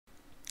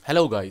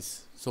Hello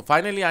guys. So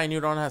finally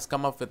iNeuron has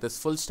come up with this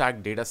full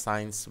stack data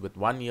science with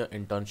 1 year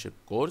internship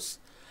course,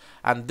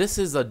 and this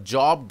is a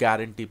job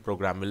guarantee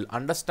program. We'll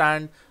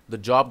understand the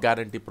job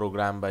guarantee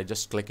program by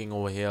just clicking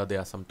over here. There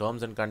are some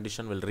terms and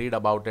conditions. We'll read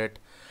about it,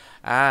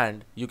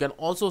 and you can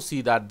also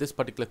see that this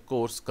particular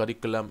course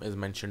curriculum is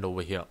mentioned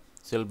over here.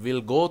 So we'll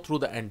go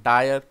through the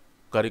entire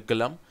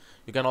curriculum.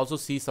 You can also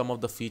see some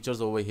of the features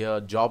over here: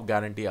 job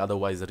guarantee,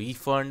 otherwise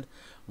refund,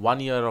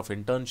 1 year of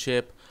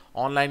internship,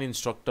 online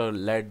instructor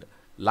led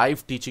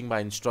live teaching by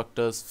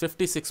instructors,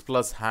 56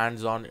 plus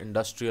hands-on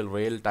industrial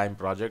real-time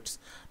projects.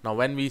 Now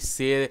when we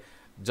say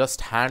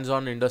just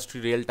hands-on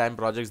industry real-time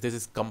projects, this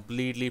is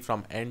completely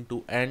from end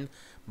to end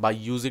by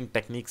using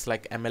techniques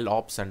like ML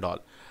ops and all,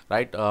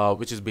 right,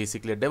 which is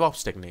basically a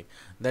DevOps technique.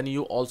 Then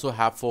you also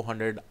have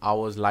 400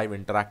 hours live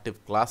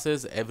interactive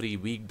classes every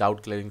week,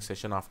 doubt clearing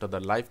session after the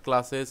live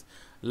classes,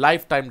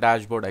 lifetime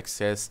dashboard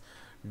access,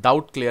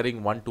 doubt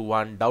clearing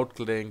one-to-one, doubt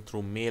clearing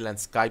through mail and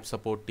Skype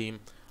support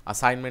team,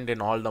 assignment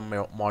in all the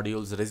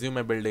modules,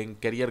 resume building,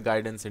 career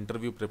guidance,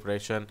 interview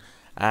preparation,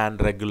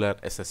 and regular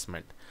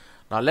assessment.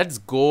 Now let's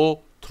go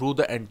through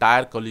the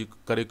entire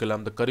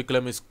curriculum. The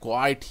curriculum is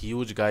quite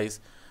huge, guys.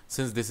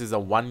 Since this is a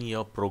 1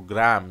 year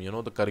program,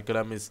 the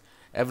curriculum is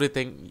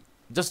everything.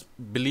 Just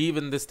believe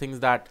in these things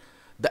that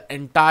the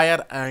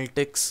entire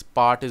analytics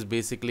part is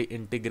basically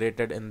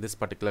integrated in this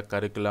particular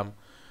curriculum,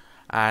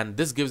 and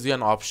this gives you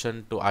an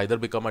option to either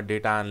become a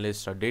data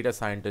analyst, a data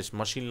scientist,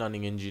 machine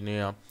learning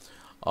engineer.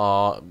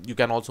 You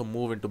can also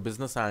move into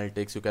business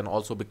analytics. You can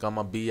also become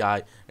a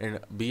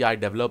BI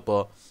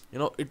developer.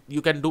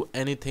 You can do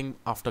anything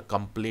after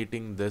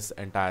completing this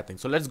entire thing.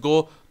 So let's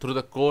go through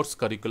the course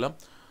curriculum.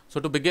 So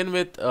to begin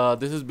with,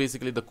 this is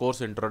basically the course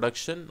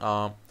introduction,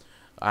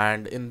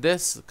 and in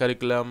this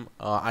curriculum,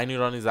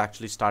 iNeuron is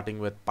actually starting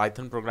with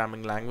Python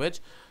programming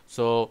language.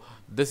 So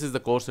this is the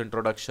course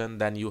introduction.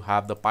 Then you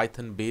have the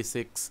Python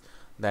basics,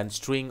 then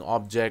string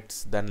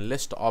objects, then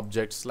list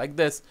objects. Like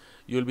this,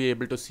 you'll be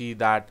able to see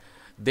that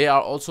they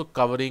are also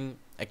covering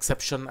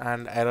exception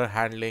and error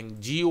handling,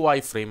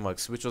 GUI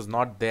frameworks, which was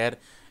not there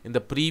in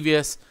the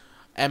previous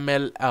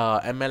ML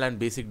and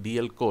basic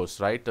DL course,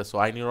 right? So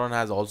iNeuron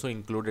has also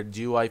included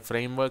GUI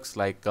frameworks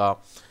like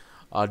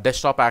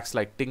desktop apps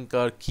like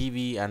Tinker,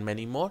 Kiwi, and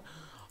many more.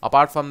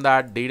 Apart from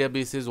that,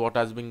 databases, what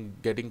has been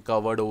getting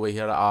covered over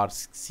here are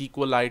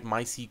SQLite,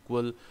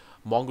 MySQL,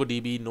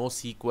 MongoDB,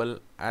 NoSQL,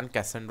 and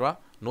Cassandra.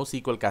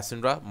 NoSQL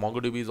Cassandra.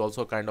 MongoDB is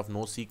also kind of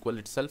NoSQL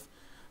itself.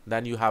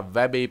 Then you have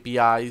web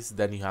APIs,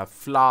 then you have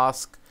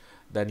Flask,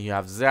 then you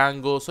have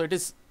Django. So it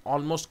is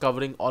almost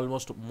covering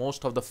almost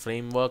most of the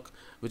framework,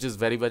 which is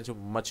very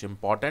much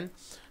important.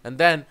 And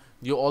then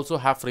you also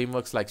have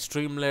frameworks like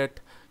Streamlit,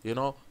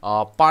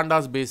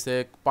 Pandas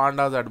Basic,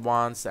 Pandas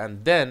Advanced,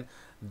 and then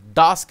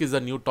Dask is a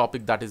new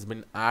topic that has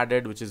been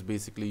added, which is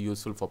basically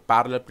useful for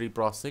parallel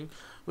pre-processing,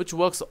 which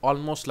works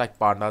almost like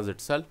Pandas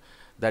itself.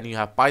 Then you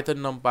have Python,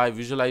 NumPy,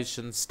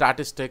 visualization,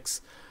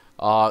 statistics.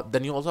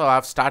 Then you also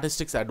have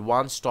statistics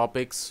advanced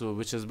topics,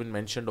 which has been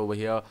mentioned over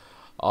here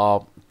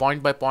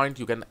point by point.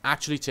 You can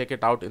actually check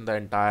it out in the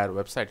entire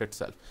website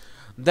itself.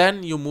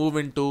 Then you move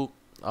into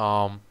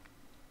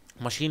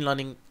machine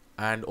learning,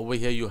 and over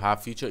here you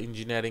have feature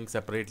engineering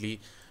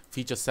separately,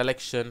 feature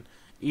selection,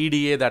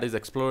 EDA, that is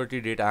exploratory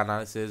data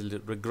analysis,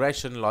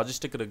 regression,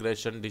 logistic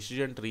regression,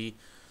 decision tree,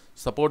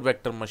 support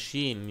vector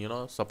machine.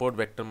 Support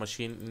vector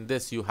machine. In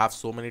this you have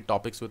so many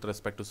topics with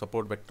respect to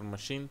support vector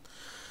machine.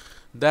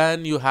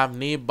 Then you have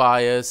naive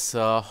Bayes.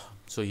 So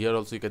here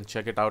also you can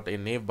check it out, a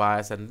naive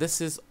Bayes, and this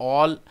is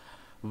all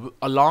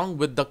along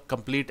with the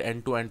complete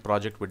end-to-end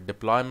project with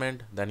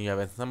deployment. Then you have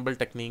ensemble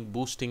technique,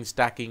 boosting,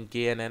 stacking,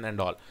 KNN,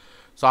 and all.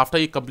 So after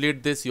you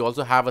complete this, you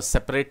also have a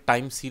separate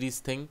time series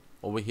thing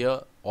over here.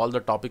 All the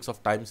topics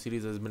of time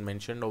series has been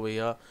mentioned over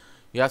here.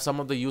 You have some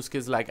of the use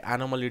cases like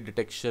anomaly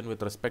detection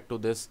with respect to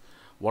this,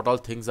 what all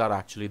things are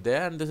actually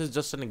there, and this is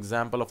just an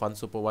example of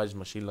unsupervised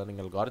machine learning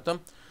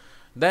algorithm.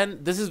 Then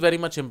this is very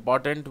much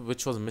important,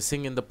 which was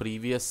missing in the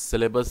previous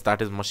syllabus,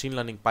 that is machine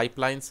learning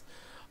pipelines.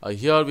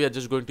 Here we are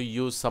just going to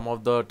use some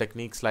of the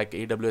techniques like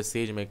AWS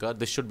SageMaker.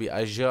 This should be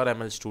Azure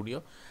ML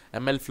Studio,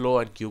 ML Flow,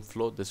 and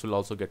Kubeflow. This will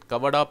also get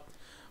covered up.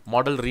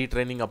 Model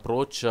retraining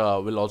approach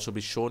will also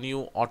be shown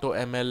you, Auto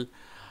ML,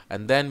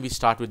 and then we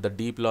start with the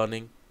deep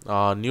learning.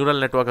 Neural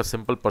network, a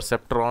simple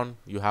perceptron.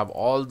 You have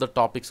all the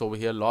topics over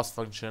here: loss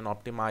function,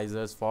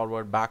 optimizers,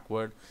 forward,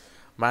 backward,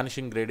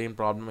 vanishing gradient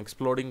problem,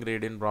 exploding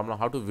gradient problem,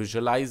 how to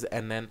visualize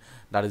NN,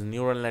 that is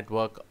neural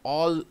network.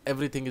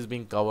 Everything is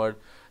being covered.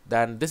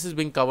 Then this is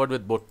being covered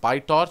with both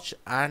PyTorch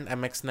and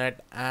MXNet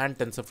and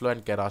TensorFlow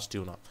and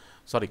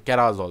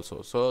Keras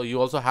also. So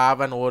you also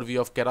have an overview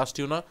of Keras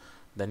Tuner.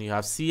 Then you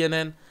have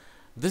CNN.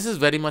 This is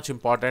very much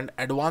important.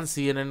 Advanced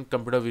CNN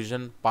computer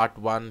vision part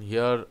 1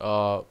 here.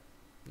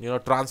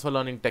 Transfer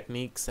learning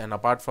techniques, and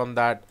apart from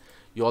that,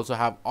 you also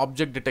have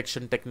object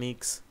detection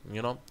techniques,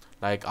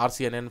 like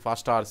RCNN,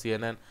 faster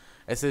RCNN,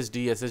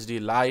 SSD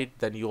Lite.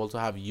 Then you also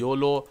have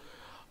YOLO.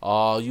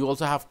 You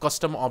also have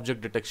custom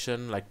object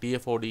detection like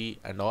TFOD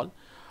and all.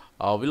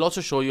 We'll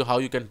also show you how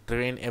you can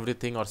train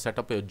everything or set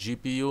up your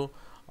GPU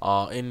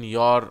in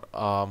your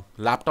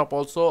laptop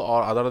also,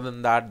 or other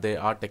than that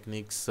there are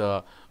techniques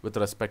with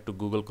respect to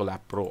Google Colab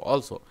Pro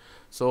also.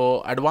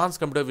 So advanced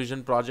computer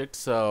vision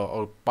projects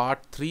or part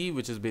 3,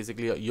 which is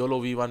basically a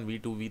YOLO V1,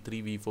 V2,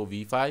 V3,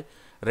 V4, V5,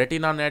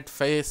 RetinaNet,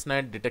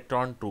 FaceNet,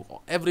 Detectron 2,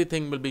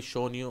 everything will be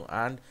shown you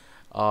and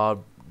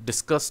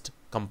discussed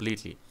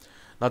completely.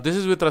 Now this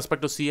is with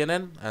respect to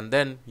CNN, and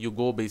then you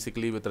go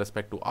basically with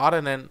respect to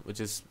RNN,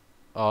 which is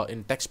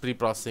in text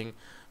pre-processing.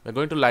 We're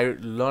going to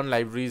learn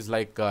libraries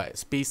like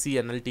Spacey,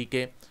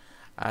 NLTK,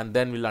 and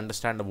then we'll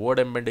understand the word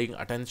embedding,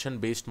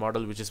 attention-based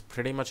model, which is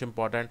pretty much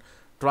important,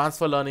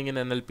 transfer learning in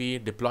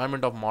NLP,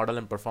 deployment of model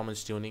and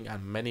performance tuning,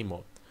 and many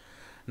more.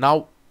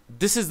 Now,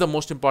 this is the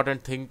most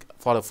important thing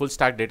for a full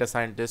stack data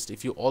scientist.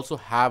 If you also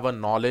have a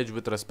knowledge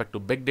with respect to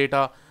big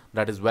data,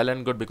 that is well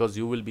and good, because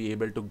you will be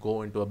able to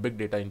go into a big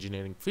data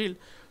engineering field.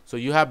 So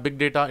you have big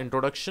data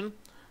introduction,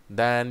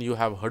 then you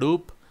have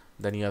Hadoop,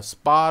 then you have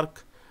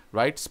Spark,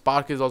 right?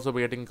 Spark is also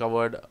getting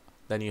covered.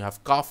 Then you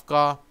have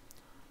Kafka.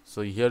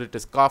 So here it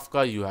is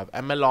Kafka, you have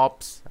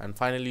MLOps, and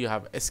finally you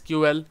have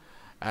SQL,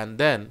 and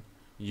then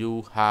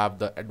you have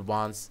the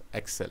advanced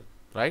Excel,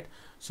 right?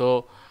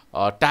 So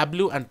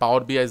Tableau and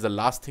Power BI is the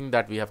last thing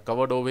that we have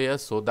covered over here,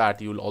 so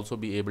that you will also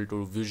be able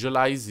to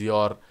visualize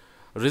your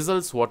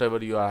results,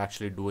 whatever you are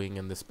actually doing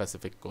in this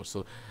specific course.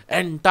 So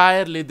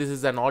entirely this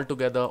is an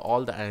altogether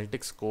all the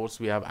analytics course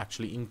we have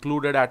actually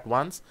included at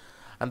once,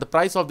 and the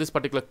price of this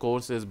particular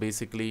course is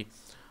basically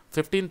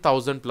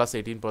 15,000 plus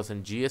 18%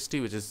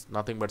 GST, which is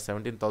nothing but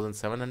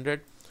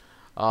 17,700.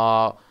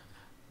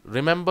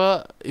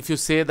 Remember, if you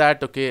say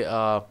that okay,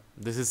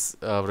 this is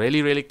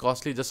really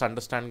costly, just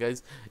understand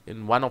guys,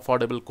 in one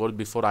affordable course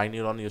before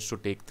iNeuron used to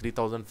take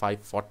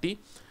 3,540,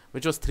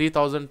 which was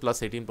 3,000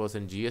 plus 18%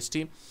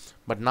 GST,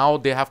 but now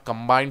they have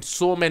combined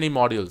so many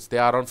modules. They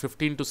are around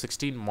 15 to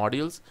 16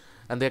 modules,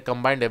 and they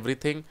combined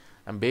everything,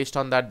 and based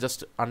on that,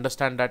 just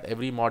understand that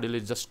every module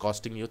is just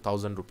costing you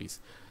 1,000 rupees,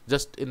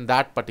 just in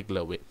that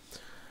particular way.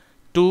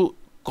 To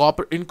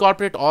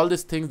incorporate all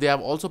these things, they have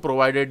also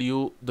provided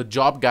you the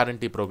job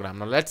guarantee program.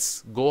 Now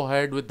let's go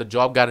ahead with the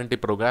job guarantee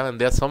program,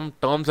 and there are some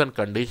terms and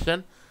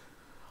conditions.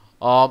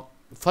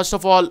 First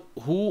of all,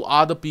 who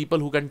are the people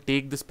who can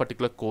take this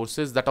particular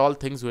courses? That all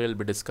things we will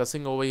be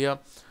discussing over here.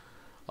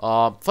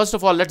 First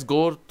of all, let's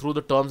go through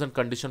the terms and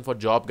conditions for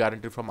job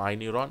guarantee from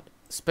iNeuron.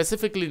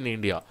 Specifically in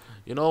India,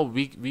 you know,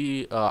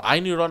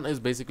 iNeuron is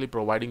basically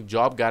providing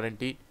job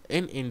guarantee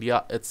in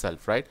India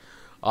itself, right?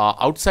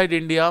 Outside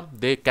India,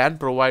 they can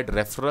provide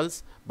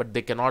referrals, but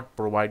they cannot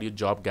provide you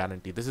job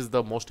guarantee. This is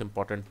the most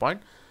important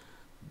point.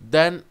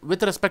 Then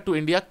with respect to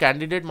India,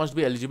 candidate must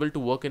be eligible to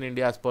work in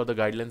India as per the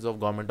guidelines of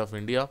Government of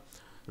India.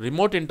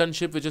 Remote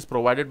internship, which is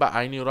provided by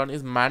iNeuron,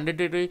 is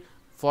mandatory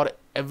for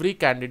every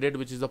candidate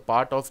which is a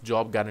part of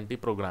job guarantee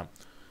program,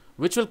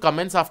 which will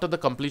commence after the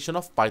completion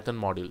of Python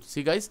module.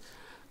 See guys,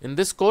 in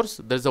this course,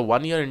 there's a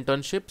 1-year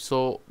internship.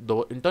 So the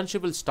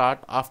internship will start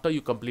after you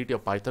complete your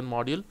Python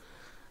module.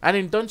 And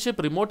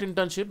internship, remote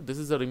internship, this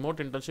is a remote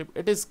internship.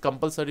 It is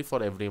compulsory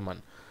for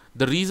everyone.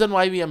 The reason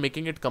why we are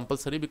making it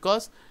compulsory,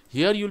 because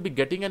here you'll be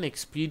getting an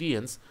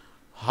experience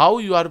how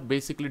you are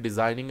basically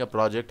designing a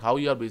project, how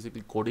you are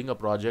basically coding a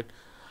project,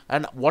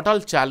 and what all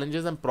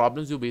challenges and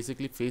problems you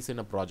basically face in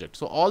a project.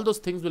 So all those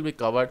things will be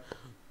covered.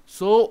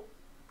 So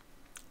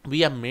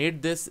we have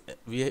made this,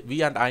 we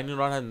and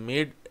iNeuron have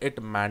made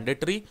it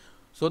mandatory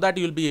so that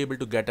you will be able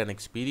to get an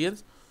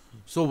experience.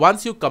 So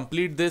once you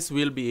complete this,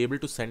 we will be able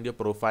to send your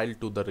profile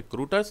to the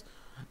recruiters,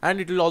 and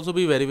it will also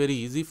be very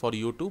easy for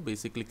you to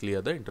basically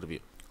clear the interview.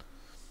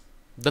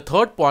 The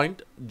third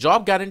point,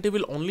 job guarantee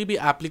will only be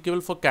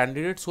applicable for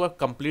candidates who have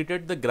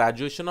completed the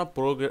graduation or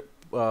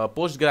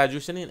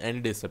post-graduation in any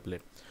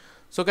discipline.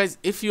 So guys,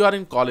 if you are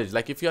in college,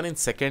 like if you are in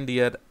 2nd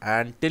year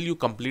and till you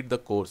complete the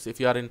course, if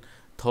you are in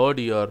 3rd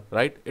year,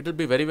 right, it will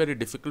be very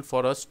difficult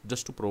for us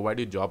just to provide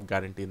you job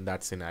guarantee in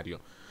that scenario.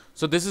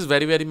 So this is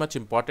very much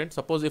important.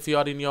 Suppose if you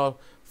are in your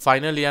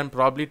final year and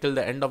probably till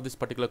the end of this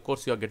particular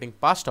course you are getting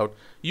passed out,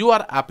 you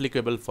are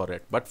applicable for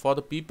it. But for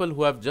the people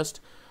who have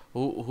just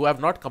who have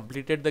not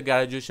completed the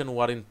graduation, who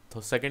are in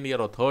 2nd year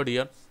or 3rd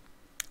year,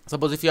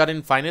 suppose if you are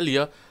in final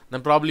year,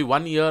 then probably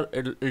 1 year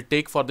it'll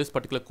take for this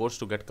particular course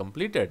to get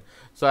completed.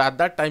 So at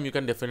that time you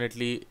can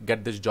definitely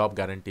get this job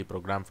guarantee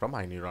program from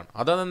iNeuron.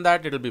 Other than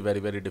that, it will be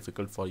very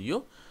difficult for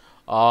you.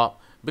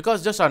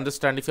 Because just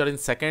understand, if you are in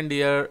 2nd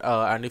year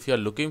and if you are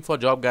looking for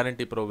job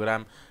guarantee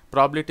program,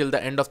 probably till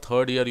the end of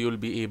 3rd year you will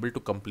be able to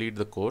complete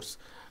the course,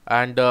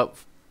 and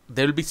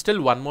there will be still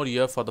 1 more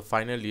year for the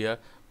final year.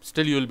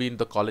 Still you will be in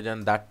the college,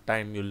 and that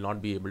time you will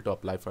not be able to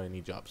apply for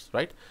any jobs,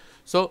 right?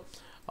 So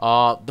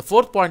the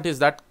 4th point is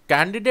that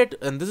candidate,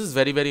 and this is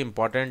very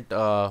important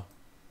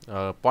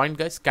point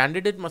guys,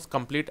 candidate must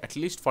complete at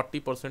least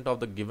 40%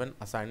 of the given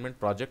assignment,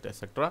 project,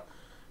 etc.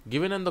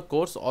 given in the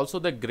course. Also,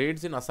 the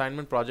grades in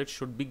assignment projects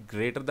should be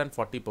greater than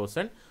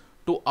 40%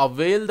 to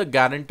avail the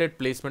guaranteed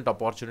placement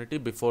opportunity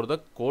before the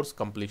course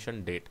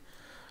completion date.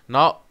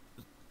 Now,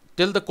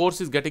 till the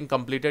course is getting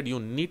completed, you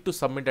need to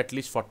submit at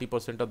least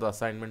 40% of the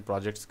assignment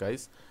projects,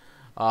 guys.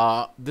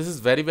 This is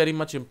very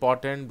much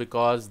important,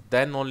 because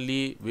then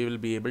only we will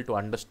be able to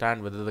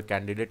understand whether the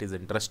candidate is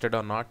interested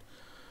or not.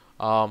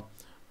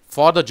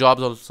 For the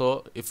jobs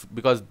also,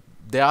 because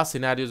there are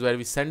scenarios where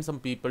we send some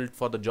people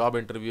for the job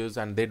interviews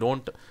and they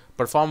don't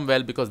perform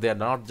well because they are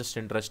not just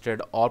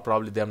interested, or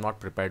probably they are not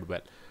prepared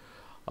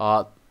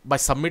well. By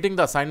submitting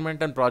the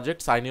assignment and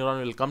projects,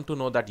 iNeuron will come to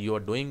know that you are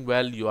doing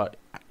well, you are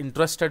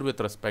interested with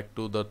respect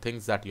to the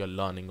things that you are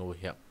learning over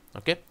here.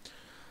 Okay.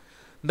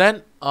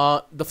 Then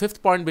the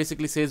fifth point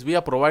basically says we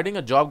are providing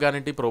a job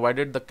guarantee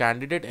provided the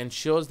candidate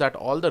ensures that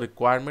all the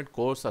requirement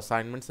course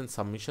assignments and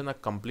submission are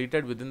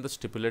completed within the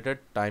stipulated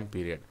time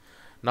period.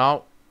 Now,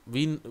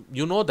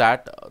 you know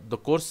that the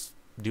course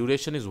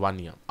duration is 1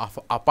 year.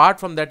 Apart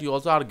from that, you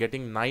also are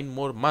getting 9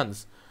 more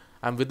months,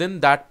 and within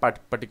that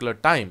particular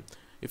time,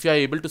 if you are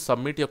able to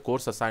submit your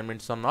course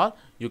assignments or not,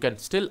 you can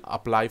still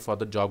apply for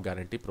the job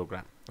guarantee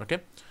program. Okay.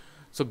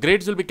 So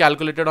grades will be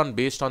calculated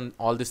based on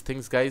all these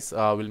things, guys.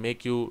 Will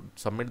make you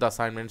submit the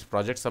assignments,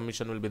 project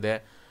submission will be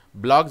there,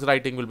 blogs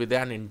writing will be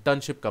there, and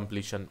internship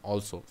completion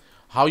also.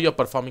 How you are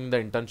performing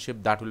the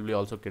internship, that will be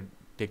also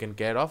taken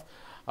care of.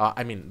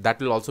 That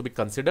will also be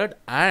considered,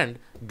 and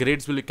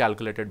grades will be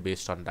calculated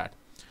based on that.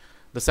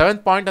 The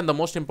seventh point and the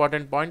most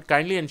important point,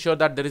 kindly ensure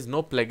that there is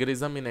no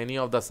plagiarism in any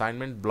of the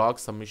assignment, blog,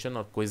 submission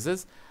or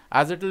quizzes,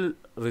 as it will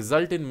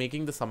result in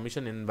making the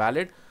submission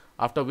invalid,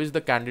 after which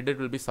the candidate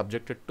will be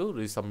subjected to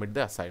resubmit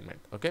the assignment.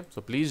 Okay, so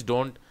please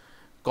don't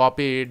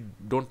copy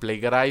it, don't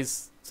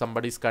plagiarize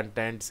somebody's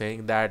content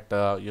saying that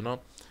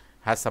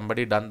has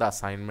somebody done the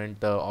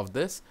assignment of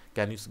this,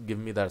 can you give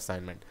me the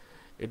assignment.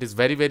 It is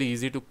very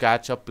easy to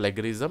catch up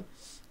plagiarism.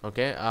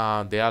 Okay,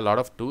 there are a lot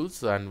of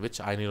tools, and which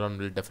iNeuron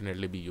will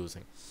definitely be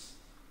using.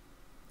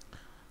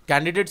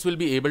 Candidates will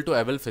be able to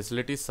avail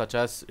facilities such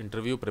as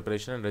interview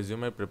preparation and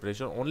resume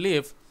preparation only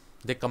if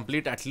they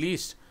complete at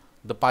least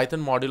the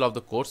Python module of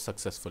the course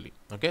successfully.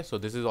 Okay, so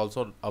this is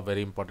also a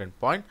very important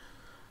point.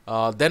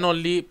 Then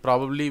only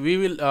probably we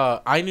will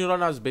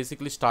iNeuron is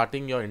basically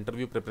starting your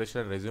interview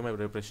preparation and resume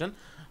preparation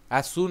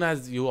as soon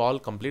as you all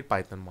complete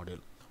Python module.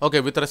 Okay,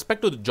 with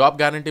respect to the job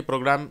guarantee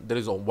program, there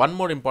is one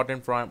more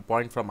important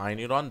point from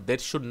iNeuron. There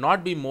should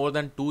not be more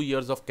than 2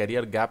 years of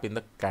career gap in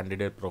the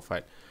candidate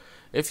profile.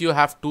 If you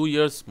have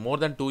more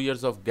than 2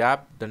 years of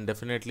gap, then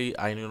definitely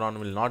iNeuron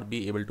will not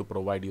be able to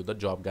provide you the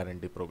job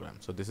guarantee program.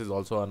 So this is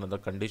also another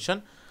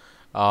condition.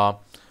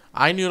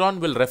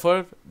 iNeuron will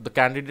refer the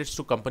candidates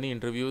to company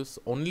interviews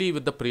only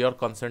with the prior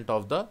consent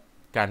of the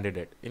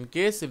candidate. In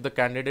case if the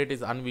candidate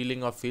is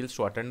unwilling or fails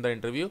to attend the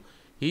interview,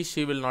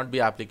 she will not be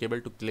applicable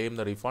to claim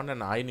the refund,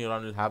 and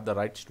iNeuron will have the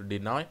rights to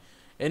deny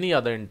any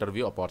other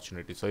interview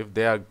opportunity. So if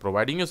they are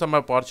providing you some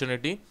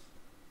opportunity,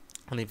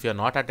 and if you are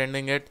not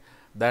attending it,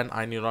 then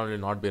iNeuron will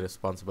not be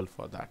responsible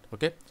for that.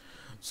 Okay,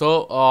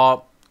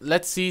 so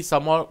let's see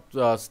some more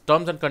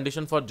terms and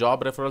conditions for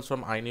job referrals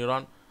from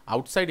iNeuron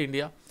outside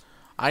India.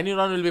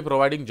 iNeuron will be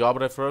providing job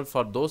referral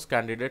for those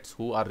candidates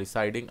who are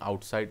residing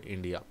outside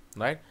India,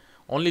 right?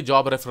 Only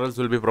job referrals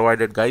will be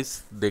provided,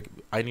 guys.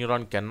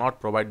 iNeuron cannot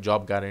provide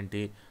job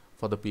guarantee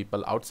for the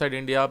people outside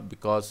India,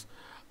 because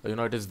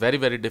it is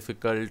very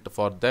difficult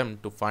for them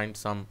to find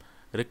some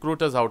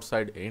recruiters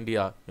outside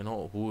India,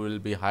 who will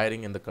be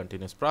hiring in the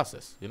continuous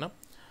process,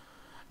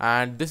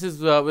 And this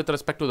is with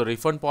respect to the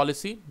refund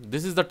policy.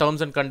 This is the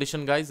terms and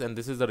condition, guys, and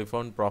this is the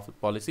refund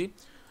policy.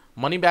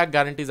 Money back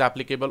guarantee is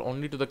applicable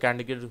only to the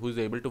candidate who is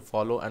able to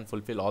follow and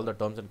fulfill all the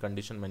terms and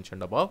conditions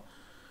mentioned above.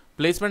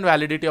 Placement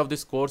validity of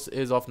this course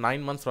is of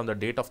 9 months from the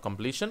date of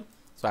completion.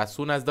 So as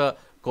soon as the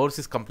course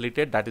is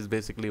completed, that is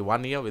basically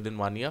 1 year, within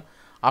 1 year.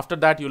 After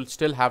that, you'll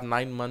still have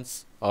 9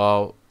 months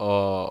for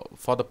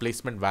the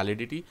placement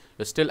validity.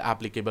 You're still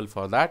applicable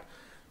for that.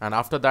 And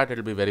after that, it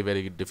will be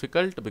very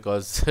difficult,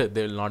 because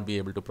they will not be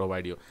able to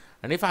provide you.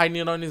 And if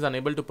iNeuron is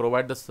unable to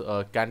provide this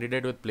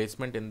candidate with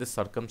placement in this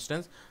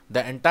circumstance,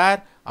 the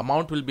entire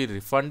amount will be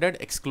refunded,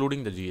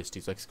 excluding the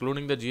GST. So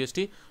excluding the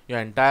GST, your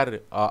entire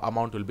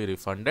amount will be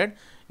refunded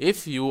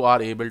if you are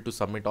able to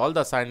submit all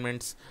the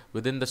assignments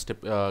within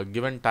the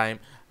given time,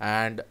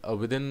 and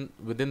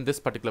within this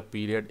particular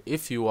period.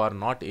 If you are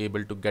not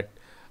able to get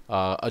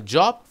a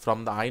job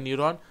from the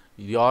iNeuron,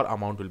 your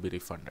amount will be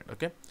refunded.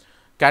 Okay.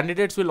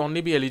 Candidates will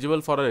only be eligible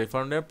for a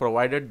refund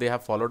provided they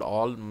have followed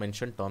all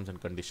mentioned terms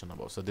and conditions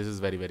above. So this is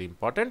very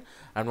important.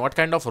 And what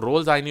kind of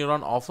roles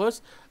iNeuron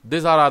offers?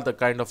 These are the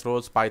kind of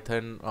roles: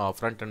 Python,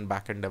 front and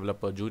back end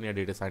developer, junior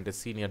data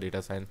scientist, senior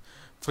data science,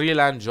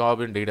 freelance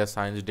job in data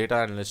science, data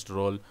analyst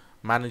role,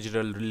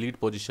 managerial lead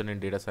position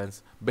in data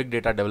science, big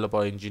data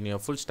developer, engineer,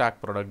 full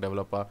stack product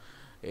developer,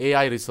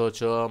 AI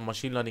researcher,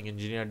 machine learning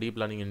engineer, deep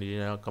learning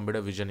engineer, computer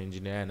vision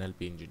engineer,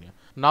 NLP engineer.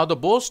 Now the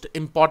most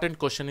important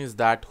question is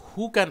that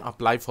who can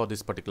apply for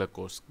this particular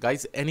course?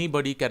 Guys,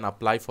 anybody can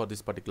apply for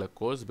this particular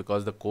course,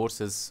 because the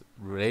course is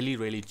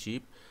really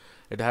cheap.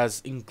 It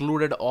has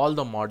included all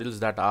the modules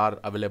that are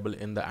available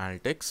in the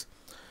analytics.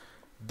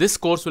 This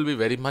course will be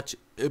very much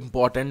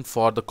important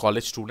for the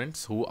college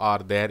students who are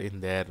there in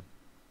their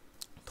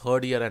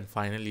third year and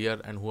final year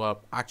and who are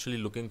actually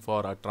looking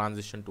for a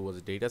transition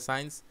towards data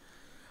science,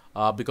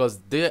 because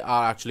they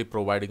are actually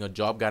providing a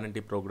job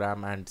guarantee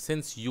program. And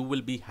since you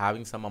will be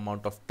having some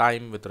amount of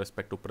time with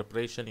respect to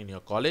preparation in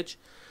your college,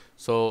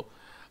 so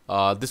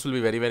this will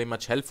be very, very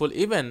much helpful.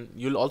 Even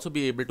you'll also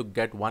be able to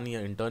get 1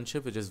 year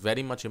internship, which is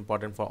very much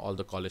important for all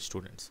the college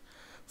students.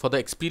 For the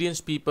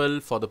experienced people,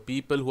 for the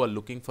people who are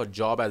looking for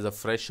job as a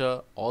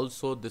fresher,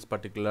 also this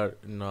particular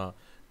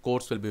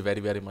course will be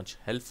very, very much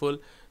helpful,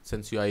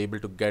 since you are able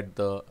to get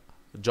the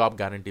job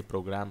guarantee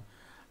program.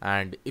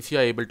 And if you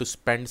are able to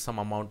spend some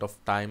amount of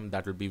time,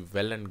 that will be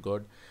well and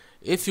good.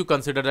 If you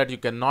consider that you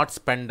cannot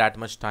spend that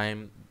much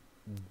time,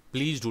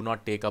 please do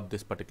not take up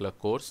this particular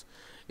course.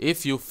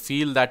 If you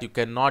feel that you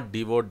cannot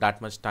devote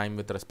that much time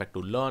with respect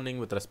to learning,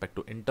 with respect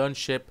to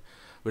internship,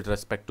 with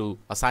respect to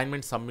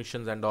assignment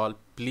submissions and all,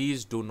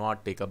 please do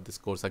not take up this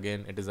course.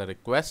 Again, it is a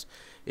request.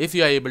 If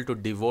you are able to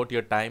devote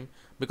your time,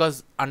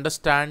 because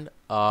understand,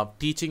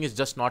 teaching is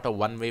just not a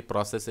one-way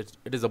process, it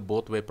is a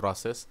both-way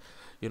process.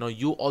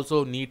 You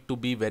also need to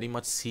be very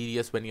much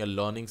serious when you're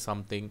learning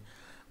something.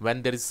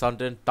 When there is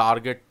certain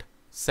target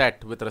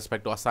set with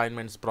respect to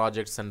assignments,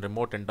 projects and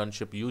remote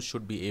internship, you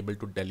should be able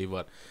to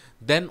deliver.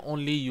 Then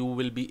only you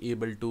will be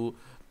able to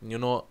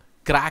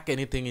crack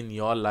anything in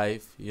your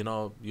life.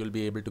 You'll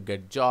be able to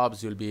get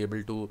jobs, you'll be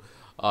able to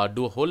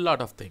do a whole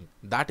lot of things.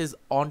 That is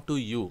on to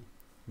you.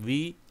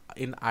 We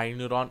in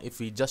iNeuron, if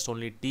we just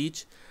only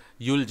teach,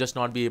 you'll just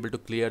not be able to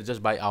clear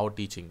just by our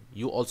teaching.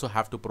 You also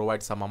have to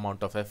provide some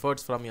amount of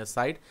efforts from your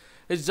side.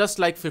 It's just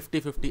like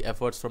 50-50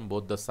 efforts from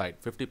both the side.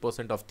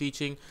 50% of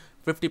teaching,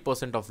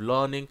 50% of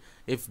learning.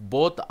 If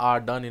both are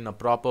done in a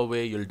proper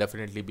way, you'll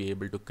definitely be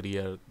able to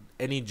clear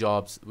any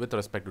jobs with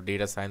respect to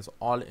data science,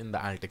 all in the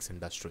analytics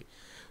industry.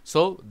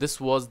 So this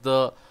was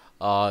the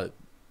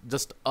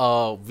just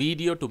a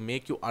video to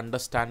make you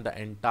understand the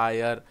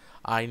entire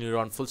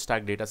iNeuron full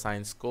stack data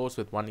science course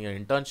with 1 year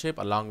internship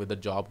along with the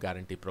job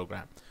guarantee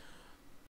program.